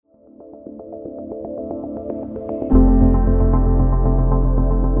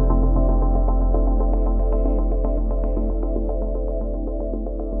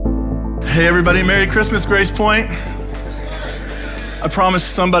Hey everybody, Merry Christmas, Grace Point. I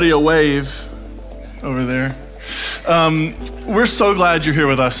promised somebody a wave over there. We're so glad you're here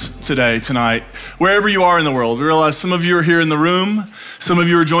with us tonight, wherever you are in the world. We realize some of you are here in the room. Some of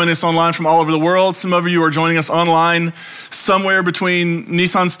you are joining us online from all over the world. Some of you are joining us online somewhere between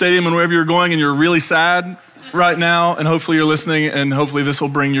Nissan Stadium and wherever you're going, and you're really sad right now, and hopefully you're listening, and hopefully this will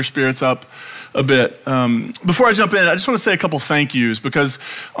bring your spirits up a bit. Before I jump in, I just want to say a couple thank yous, because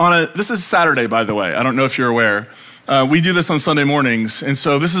this is Saturday, by the way. I don't know if you're aware. We do this on Sunday mornings, and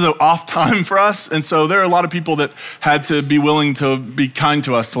so this is an off time for us, and so there are a lot of people that had to be willing to be kind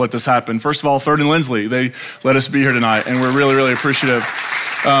to us to let this happen. First of all, Third and Lindsley, they let us be here tonight, and we're really, really appreciative.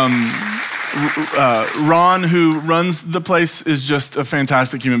 Ron, who runs the place, is just a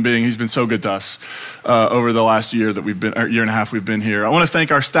fantastic human being. He's been so good to us over the last year that year and a half we've been here. I want to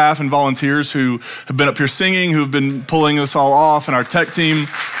thank our staff and volunteers who have been up here singing, who have been pulling us all off, and our tech team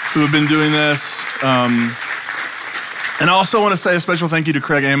who have been doing this. And I also want to say a special thank you to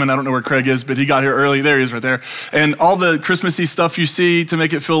Craig Amon. I don't know where Craig is, but he got here early. There he is right there. And all the Christmassy stuff you see to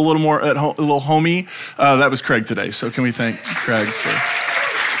make it feel a little more a little homey, that was Craig today. So can we thank Craig for,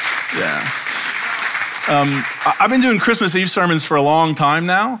 yeah. I've been doing Christmas Eve sermons for a long time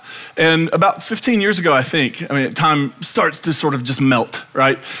now, and about 15 years ago, I think, time starts to sort of just melt,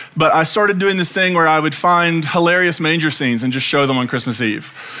 right? But I started doing this thing where I would find hilarious manger scenes and just show them on Christmas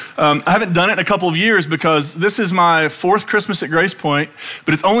Eve. I haven't done it in a couple of years because this is my fourth Christmas at Grace Point,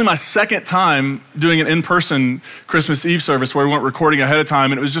 but it's only my second time doing an in-person Christmas Eve service where we weren't recording ahead of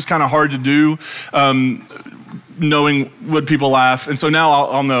time, and it was just kind of hard to do, knowing would people laugh. And so now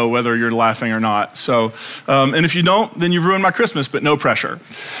I'll know whether you're laughing or not. So, and if you don't, then you've ruined my Christmas, but no pressure.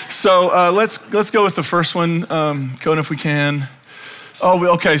 So let's go with the first one, Cohen, if we can. Oh,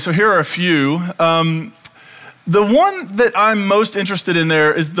 okay, so here are a few. The one that I'm most interested in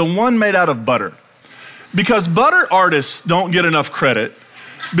there is the one made out of butter. Because butter artists don't get enough credit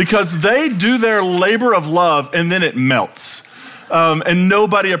because they do their labor of love and then it melts. And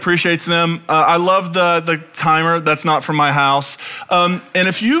nobody appreciates them. I love the timer. That's not from my house. And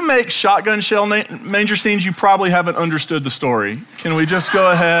if you make shotgun shell manger scenes, you probably haven't understood the story. Can we just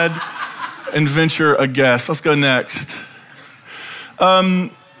go ahead and venture a guess? Let's go next. How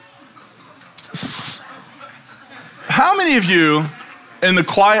many of you, in the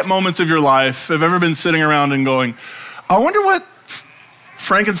quiet moments of your life, have ever been sitting around and going, I wonder what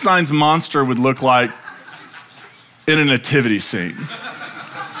Frankenstein's monster would look like in a nativity scene?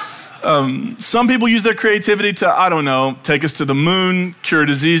 Some people use their creativity to, I don't know, take us to the moon, cure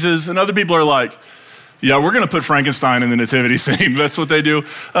diseases, and other people are like, yeah, we're gonna put Frankenstein in the nativity scene. That's what they do.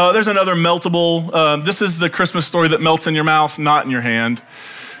 There's another meltable. This is the Christmas story that melts in your mouth, not in your hand.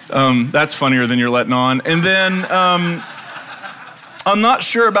 That's funnier than you're letting on. And then, I'm not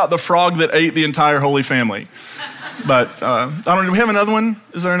sure about the frog that ate the entire Holy Family. But, I don't know, do we have another one?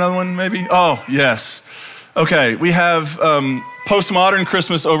 Is there another one, maybe? Oh, yes. Okay, we have postmodern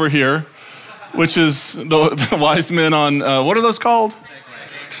Christmas over here, which is the wise men on, what are those called?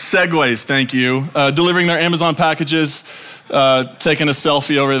 Segways, thank you. Delivering their Amazon packages, taking a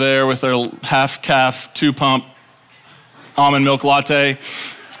selfie over there with their half-calf, 2-pump almond milk latte.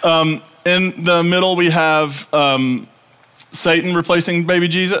 In the middle, we have Satan replacing baby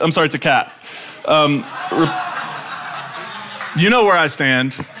Jesus. I'm sorry, it's a cat. You know where I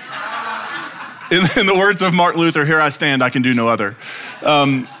stand. In the words of Martin Luther, here I stand, I can do no other.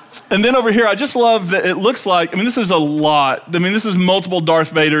 And then over here, I just love that it looks like, this is a lot. This is multiple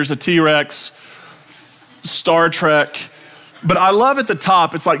Darth Vaders, a T-Rex, Star Trek. But I love at the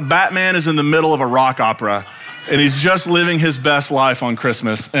top, it's like Batman is in the middle of a rock opera, and he's just living his best life on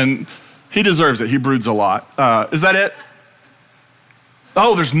Christmas. And he deserves it, he broods a lot. Is that it?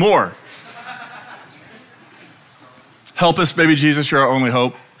 Oh, there's more. Help us, baby Jesus, you're our only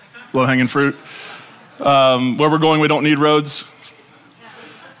hope. Low-hanging fruit. Where we're going, we don't need roads.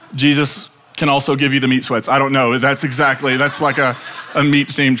 Jesus can also give you the meat sweats. I don't know. That's like a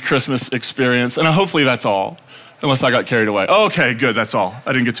meat-themed Christmas experience. And hopefully that's all, unless I got carried away. Okay, good, that's all.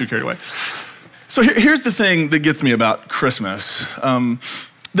 I didn't get too carried away. So here's the thing that gets me about Christmas.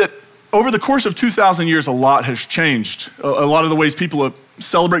 That over the course of 2,000 years, a lot has changed. A lot of the ways people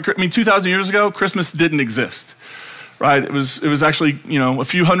celebrate. 2,000 years ago, Christmas didn't exist. Right? It was actually, a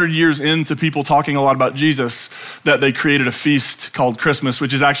few hundred years into people talking a lot about Jesus that they created a feast called Christmas,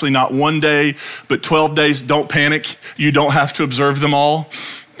 which is actually not one day, but 12 days. Don't panic. You don't have to observe them all.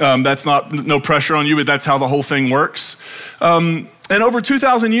 That's no pressure on you, but that's how the whole thing works. And And over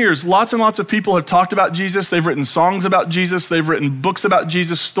 2,000 years, lots and lots of people have talked about Jesus. They've written songs about Jesus. They've written books about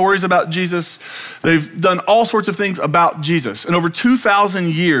Jesus, stories about Jesus. They've done all sorts of things about Jesus. And over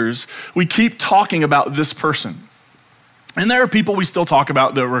 2,000 years, we keep talking about this person. And there are people we still talk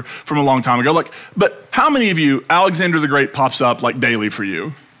about that were from a long time ago. Like, but how many of you, Alexander the Great pops up like daily for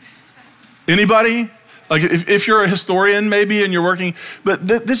you? Anybody? Like if you're a historian maybe and you're working, but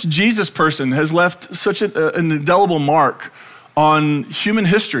this Jesus person has left such an indelible mark on human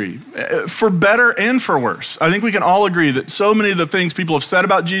history, for better and for worse. I think we can all agree that so many of the things people have said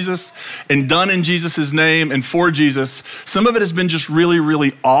about Jesus and done in Jesus' name and for Jesus, some of it has been just really,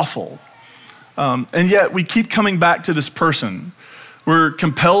 really awful. And yet we keep coming back to this person. We're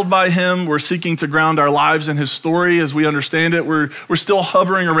compelled by him. We're seeking to ground our lives in his story as we understand it. We're still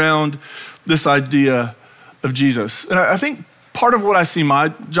hovering around this idea of Jesus. And I think part of what I see my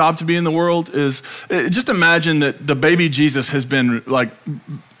job to be in the world is just imagine that the baby Jesus has been like,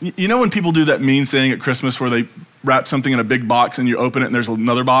 you know when people do that mean thing at Christmas where they wrap something in a big box and you open it and there's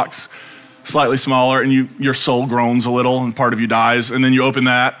another box slightly smaller and your soul groans a little and part of you dies, and then you open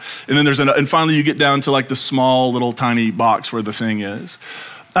that and then and finally you get down to like the small little tiny box where the thing is.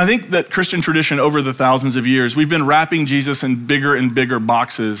 I think that Christian tradition over the thousands of years, we've been wrapping Jesus in bigger and bigger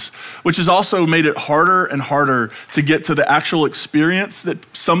boxes, which has also made it harder and harder to get to the actual experience that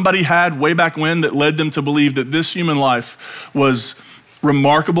somebody had way back when that led them to believe that this human life was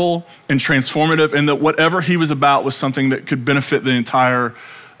remarkable and transformative and that whatever he was about was something that could benefit the entire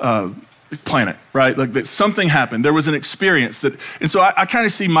planet, right? Like that something happened. There was an experience and so I kind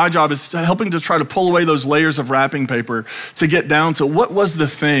of see my job as helping to try to pull away those layers of wrapping paper to get down to what was the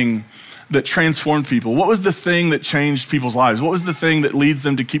thing that transformed people? What was the thing that changed people's lives? What was the thing that leads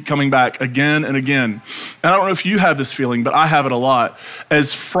them to keep coming back again and again? And I don't know if you have this feeling, but I have it a lot.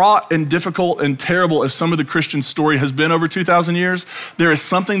 As fraught and difficult and terrible as some of the Christian story has been over 2,000 years, there is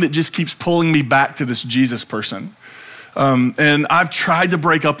something that just keeps pulling me back to this Jesus person. And I've tried to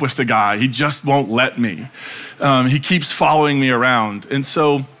break up with the guy. He just won't let me. He keeps following me around. And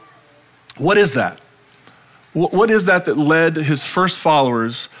so what is that? What is that led his first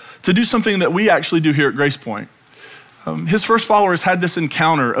followers to do something that we actually do here at Grace Point? His first followers had this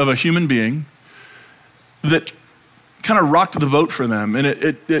encounter of a human being that kind of rocked the boat for them, and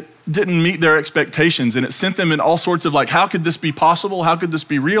it didn't meet their expectations, and it sent them in all sorts of like, how could this be possible? How could this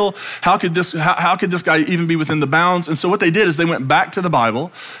be real? How could this guy even be within the bounds? And so what they did is they went back to the Bible.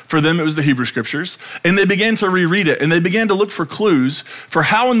 For them, it was the Hebrew Scriptures, and they began to reread it, and they began to look for clues for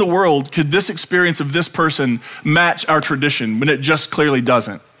how in the world could this experience of this person match our tradition when it just clearly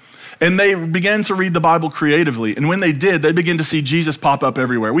doesn't. And they began to read the Bible creatively. And when they did, they began to see Jesus pop up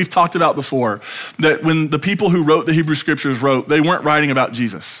everywhere. We've talked about before that when the people who wrote the Hebrew Scriptures wrote, they weren't writing about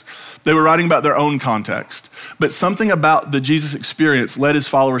Jesus. They were writing about their own context. But something about the Jesus experience led his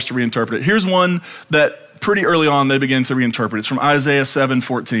followers to reinterpret it. Here's one that pretty early on they began to reinterpret. It's from Isaiah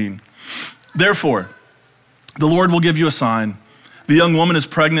 7:14. Therefore, the Lord will give you a sign. The young woman is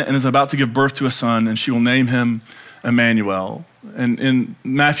pregnant and is about to give birth to a son, and she will name him Emmanuel. And in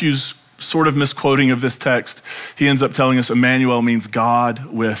Matthew's sort of misquoting of this text, he ends up telling us Emmanuel means God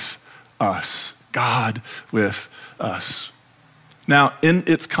with us. God with us. Now, in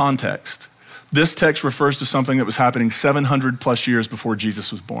its context, this text refers to something that was happening 700 plus years before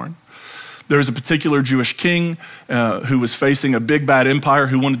Jesus was born. There was a particular Jewish king who was facing a big bad empire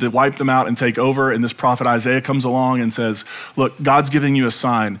who wanted to wipe them out and take over. And this prophet Isaiah comes along and says, look, God's giving you a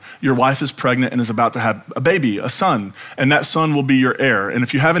sign. Your wife is pregnant and is about to have a baby, a son, and that son will be your heir. And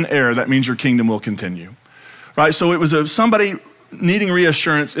if you have an heir, that means your kingdom will continue, right? So it was somebody needing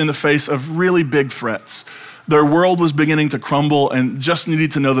reassurance in the face of really big threats. Their world was beginning to crumble and just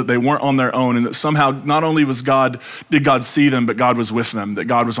needed to know that they weren't on their own and that somehow not only did God see them, but God was with them, that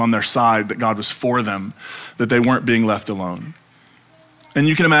God was on their side, that God was for them, that they weren't being left alone. And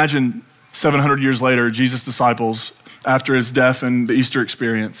you can imagine 700 years later, Jesus' disciples, after his death and the Easter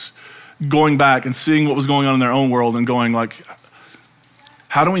experience, going back and seeing what was going on in their own world and going like,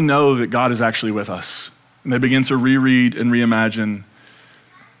 how do we know that God is actually with us? And they begin to reread and reimagine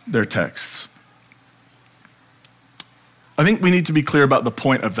their texts. I think we need to be clear about the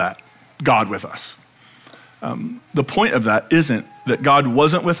point of that, God with us. The point of that isn't that God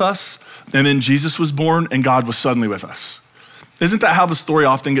wasn't with us and then Jesus was born and God was suddenly with us. Isn't that how the story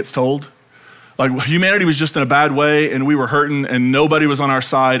often gets told? Like humanity was just in a bad way and we were hurting and nobody was on our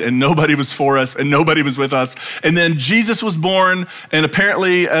side and nobody was for us and nobody was with us. And then Jesus was born and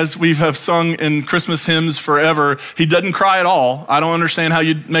apparently, as we have sung in Christmas hymns forever, he doesn't cry at all. I don't understand how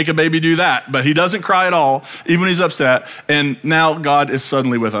you'd make a baby do that, but he doesn't cry at all, even when he's upset. And now God is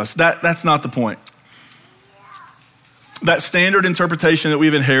suddenly with us. That's not the point. that standard interpretation that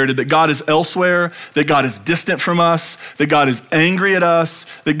we've inherited, that God is elsewhere, that God is distant from us, that God is angry at us,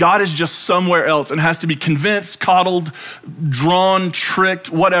 that God is just somewhere else and has to be convinced, coddled, drawn,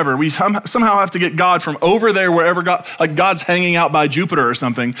 tricked, whatever. We somehow have to get God from over there wherever God, like God's hanging out by Jupiter or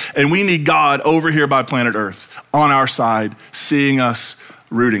something, and we need God over here by planet Earth, on our side, seeing us,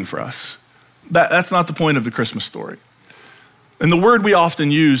 rooting for us. That's not the point of the Christmas story. And the word we often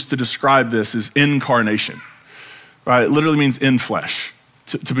use to describe this is incarnation. Right? It literally means in flesh,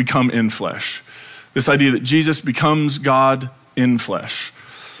 to become in flesh. This idea that Jesus becomes God in flesh.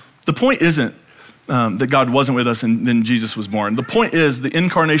 The point isn't that God wasn't with us and then Jesus was born. The point is the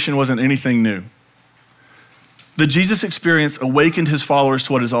incarnation wasn't anything new. The Jesus experience awakened his followers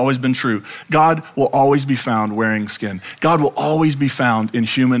to what has always been true. God will always be found wearing skin. God will always be found in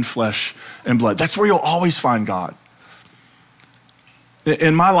human flesh and blood. That's where you'll always find God.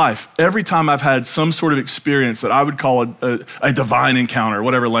 In my life, every time I've had some sort of experience that I would call a divine encounter,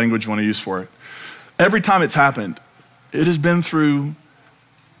 whatever language you want to use for it, every time it's happened, it has been through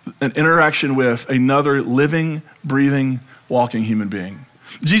an interaction with another living, breathing, walking human being.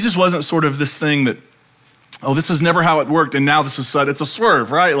 Jesus wasn't sort of this thing that, oh, this is never how it worked, and now this is it's a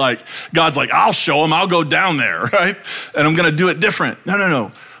swerve, right? Like, God's like, I'll show him, I'll go down there, right? And I'm gonna do it different.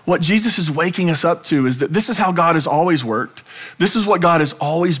 No. What Jesus is waking us up to is that this is how God has always worked. This is what God has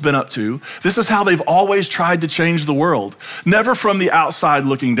always been up to. This is how they've always tried to change the world. Never from the outside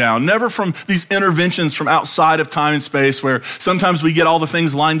looking down, never from these interventions from outside of time and space where sometimes we get all the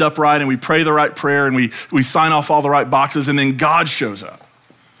things lined up right and we pray the right prayer and we sign off all the right boxes and then God shows up.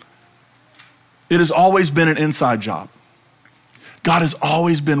 It has always been an inside job. God has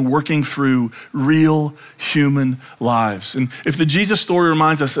always been working through real human lives. And if the Jesus story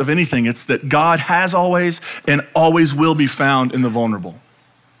reminds us of anything, it's that God has always and always will be found in the vulnerable.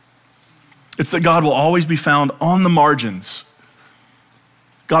 It's that God will always be found on the margins.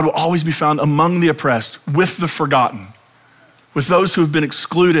 God will always be found among the oppressed, with the forgotten, with those who have been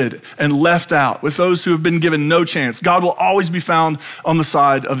excluded and left out, with those who have been given no chance. God will always be found on the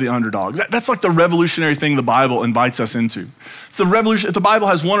side of the underdog. That's like the revolutionary thing the Bible invites us into. It's the revolution. The Bible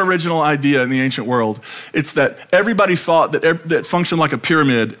has one original idea in the ancient world. It's that everybody thought that functioned like a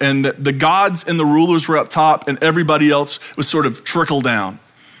pyramid and that the gods and the rulers were up top and everybody else was sort of trickled down.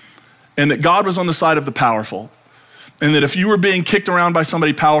 And that God was on the side of the powerful. And that if you were being kicked around by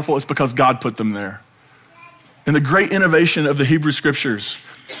somebody powerful, it's because God put them there. And the great innovation of the Hebrew scriptures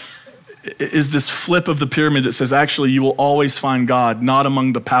is this flip of the pyramid that says, actually, you will always find God, not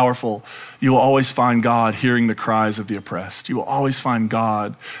among the powerful. You will always find God hearing the cries of the oppressed. You will always find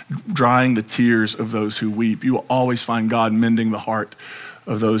God drying the tears of those who weep. You will always find God mending the heart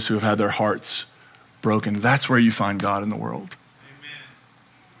of those who have had their hearts broken. That's where you find God in the world. Amen.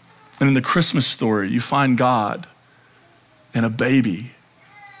 And in the Christmas story, you find God in a baby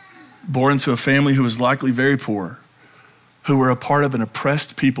born to a family who was likely very poor, who were a part of an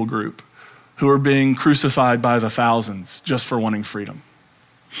oppressed people group, who were being crucified by the thousands just for wanting freedom.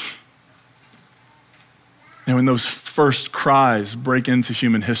 And when those first cries break into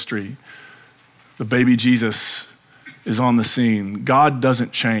human history, the baby Jesus is on the scene. God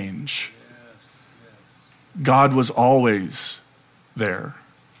doesn't change. God was always there.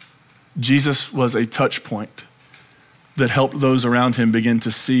 Jesus was a touch point that helped those around him begin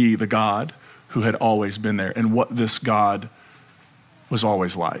to see the God who had always been there and what this God was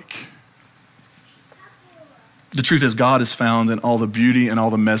always like. The truth is, God is found in all the beauty and all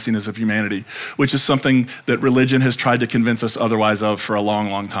the messiness of humanity, which is something that religion has tried to convince us otherwise of for a long,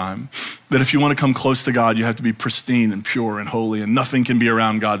 long time. That if you want to come close to God, you have to be pristine and pure and holy, and nothing can be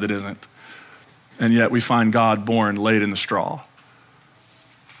around God that isn't. And yet we find God born laid in the straw.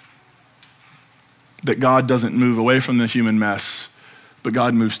 That God doesn't move away from the human mess, but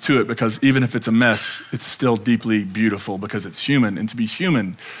God moves to it, because even if it's a mess, it's still deeply beautiful because it's human. And to be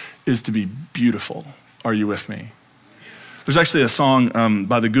human is to be beautiful. Are you with me? There's actually a song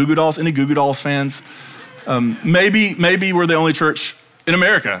by the Goo Goo Dolls. Any Goo Goo Dolls fans? Maybe we're the only church in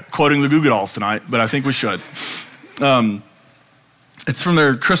America quoting the Goo Goo Dolls tonight, but I think we should. It's from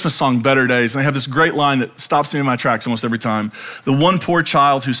their Christmas song, Better Days. And they have this great line that stops me in my tracks almost every time. The one poor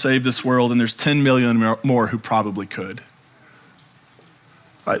child who saved this world, and there's 10 million more who probably could.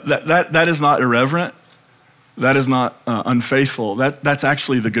 Right? That is not irreverent. That is not unfaithful. That's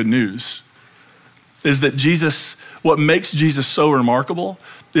actually the good news. Is that Jesus, what makes Jesus so remarkable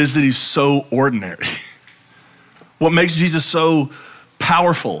is that he's so ordinary. What makes Jesus so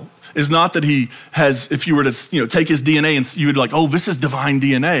powerful is not that he has, if you were to take his DNA and you would like, oh, this is divine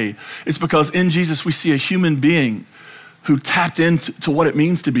DNA. It's because in Jesus we see a human being who tapped into what it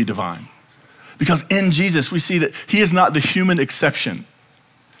means to be divine. Because in Jesus, we see that he is not the human exception,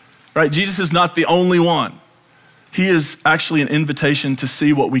 right? Jesus is not the only one. He is actually an invitation to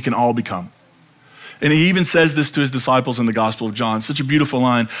see what we can all become. And he even says this to his disciples in the Gospel of John. Such a beautiful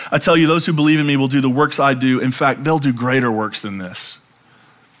line. I tell you, those who believe in me will do the works I do. In fact, they'll do greater works than this.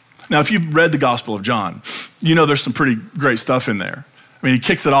 Now, if you've read the Gospel of John, you know there's some pretty great stuff in there. I mean, he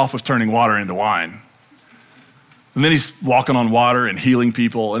kicks it off with turning water into wine. And then he's walking on water and healing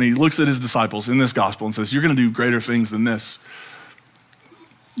people. And he looks at his disciples in this gospel and says, you're going to do greater things than this.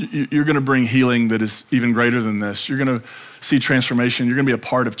 You're going to bring healing that is even greater than this. You're going to see transformation. You're going to be a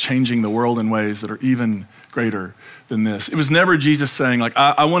part of changing the world in ways that are even greater than this. It was never Jesus saying, like,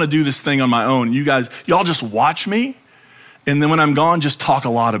 I want to do this thing on my own. Y'all just watch me. And then when I'm gone, just talk a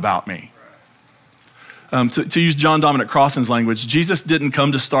lot about me. To use John Dominic Crossan's language, Jesus didn't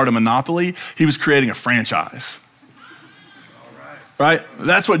come to start a monopoly. He was creating a franchise. Right?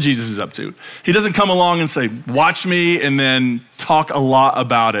 That's what Jesus is up to. He doesn't come along and say, watch me, and then talk a lot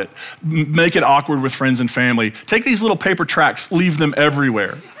about it. Make it awkward with friends and family. Take these little paper tracts, leave them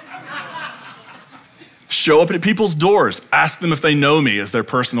everywhere. Show up at people's doors. Ask them if they know me as their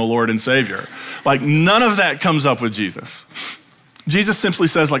personal Lord and Savior. Like, none of that comes up with Jesus. Jesus simply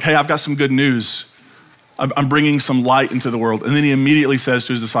says, like, hey, I've got some good news. I'm bringing some light into the world. And then he immediately says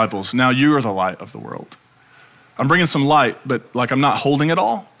to his disciples, now you are the light of the world. I'm bringing some light, but like I'm not holding it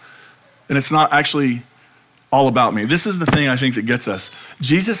all. And it's not actually all about me. This is the thing I think that gets us.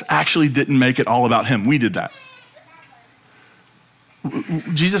 Jesus actually didn't make it all about him. We did that.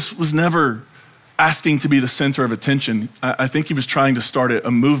 Jesus was never asking to be the center of attention. I think he was trying to start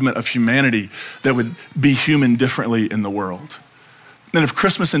a movement of humanity that would be human differently in the world. And if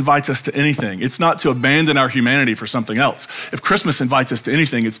Christmas invites us to anything, it's not to abandon our humanity for something else. If Christmas invites us to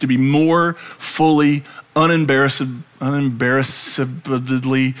anything, it's to be more fully,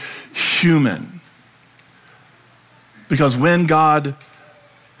 unembarrassedly human. Because when God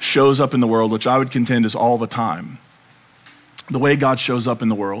shows up in the world, which I would contend is all the time, the way God shows up in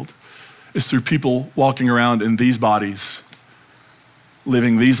the world is through people walking around in these bodies,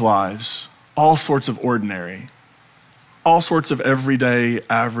 living these lives, all sorts of ordinary, all sorts of everyday,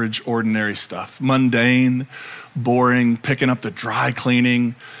 average, ordinary stuff. Mundane, boring, picking up the dry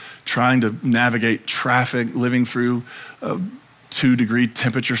cleaning, trying to navigate traffic, living through a 2-degree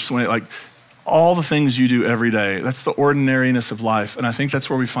temperature swing, like all the things you do every day. That's the ordinariness of life. And I think that's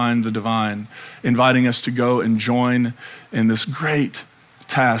where we find the divine, inviting us to go and join in this great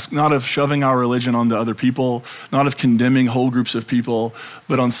task, not of shoving our religion onto other people, not of condemning whole groups of people,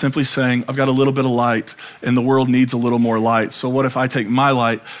 but on simply saying, I've got a little bit of light and the world needs a little more light. So what if I take my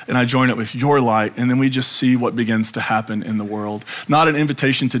light and I join it with your light, and then we just see what begins to happen in the world? Not an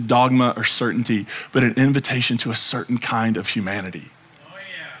invitation to dogma or certainty, but an invitation to a certain kind of humanity. Oh,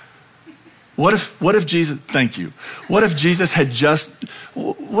 yeah. What if Jesus, thank you. What if Jesus had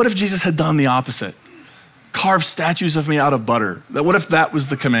done the opposite? Carve statues of me out of butter. What if that was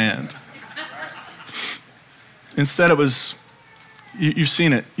the command? Instead it was, you've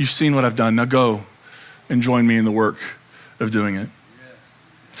seen it. You've seen what I've done. Now go and join me in the work of doing it.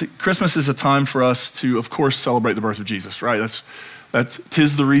 See, Christmas is a time for us to, of course, celebrate the birth of Jesus, right? That's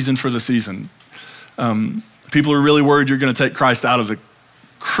 'tis the reason for the season. People are really worried you're going to take Christ out of the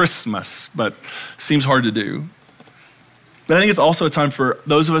Christmas, but it seems hard to do. But I think it's also a time for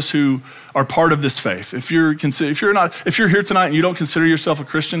those of us who are part of this faith. If you're here tonight and you don't consider yourself a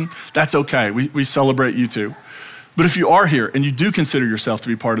Christian, that's okay. We celebrate you too. But if you are here and you do consider yourself to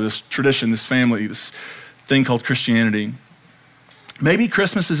be part of this tradition, this family, this thing called Christianity, maybe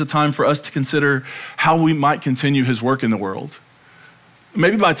Christmas is a time for us to consider how we might continue his work in the world.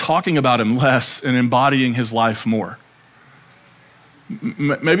 Maybe by talking about him less and embodying his life more.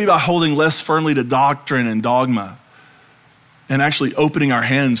 Maybe by holding less firmly to doctrine and dogma, and actually opening our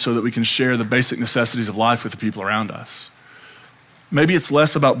hands so that we can share the basic necessities of life with the people around us. Maybe it's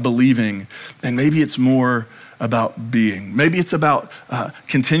less about believing, and maybe it's more about being. Maybe it's about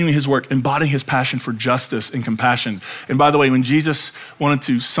continuing his work, embodying his passion for justice and compassion. And by the way, when Jesus wanted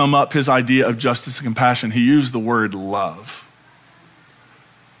to sum up his idea of justice and compassion, he used the word love.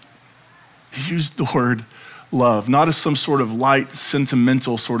 He used the word love, not as some sort of light,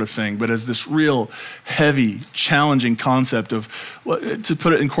 sentimental sort of thing, but as this real heavy, challenging concept of, to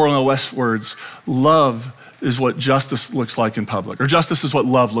put it in Cornel West's words, love is what justice looks like in public, or justice is what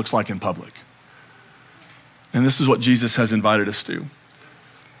love looks like in public. And this is what Jesus has invited us to.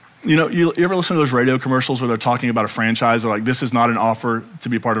 You know, you ever listen to those radio commercials where they're talking about a franchise? They're like, this is not an offer to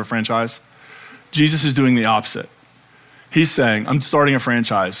be part of a franchise. Jesus is doing the opposite. He's saying, I'm starting a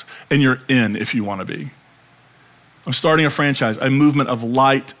franchise and you're in if you want to be. I'm starting a franchise, a movement of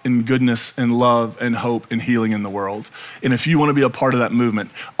light and goodness and love and hope and healing in the world. And if you want to be a part of that movement,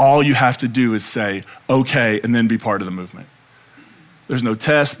 all you have to do is say, okay, and then be part of the movement. There's no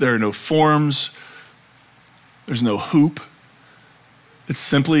test, there are no forms, there's no hoop. It's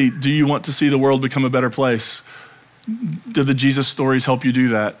simply, do you want to see the world become a better place? Did the Jesus stories help you do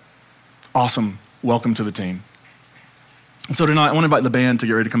that? Awesome, welcome to the team. And so tonight, I want to invite the band to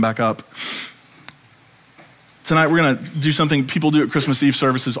get ready to come back up. Tonight, we're gonna do something people do at Christmas Eve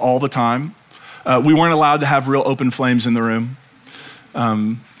services all the time. We weren't allowed to have real open flames in the room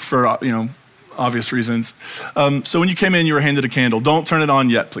for obvious reasons. So when you came in, you were handed a candle. Don't turn it on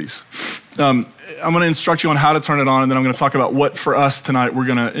yet, please. I'm gonna instruct you on how to turn it on, and then I'm gonna talk about what for us tonight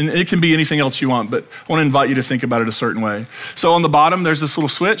and it can be anything else you want, but I wanna invite you to think about it a certain way. So on the bottom, there's this little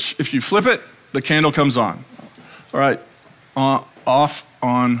switch. If you flip it, the candle comes on. All right, off,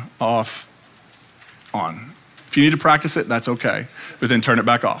 on, off, on. If you need to practice it, that's okay, but then turn it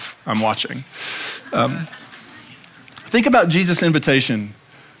back off. I'm watching. Think about Jesus' invitation.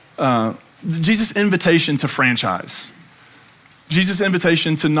 Jesus' invitation to franchise. Jesus'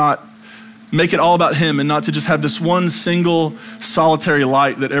 invitation to not make it all about him and not to just have this one single solitary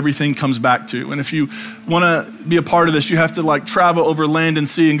light that everything comes back to. And if you wanna be a part of this, you have to travel over land and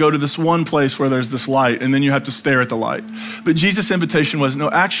sea and go to this one place where there's this light, and then you have to stare at the light. But Jesus' invitation was, no,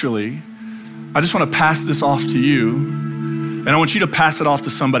 actually, I just want to pass this off to you, and I want you to pass it off to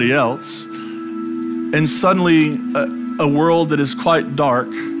somebody else. And suddenly, a world that is quite dark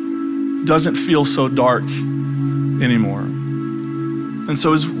doesn't feel so dark anymore. And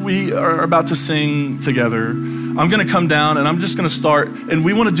so as we are about to sing together, I'm gonna come down and I'm just gonna start, and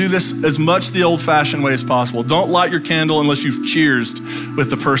we wanna do this as much the old-fashioned way as possible. Don't light your candle unless you've cheersed with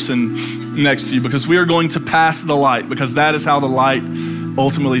the person next to you, because we are going to pass the light, because that is how the light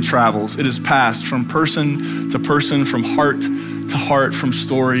ultimately travels. It is passed from person to person, from heart to heart, from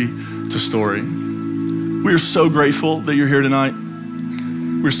story to story. We are so grateful that you're here tonight.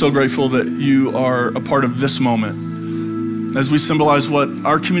 We're so grateful that you are a part of this moment as we symbolize what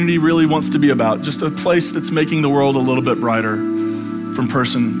our community really wants to be about, just a place that's making the world a little bit brighter from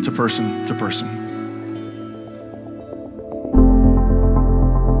person to person to person.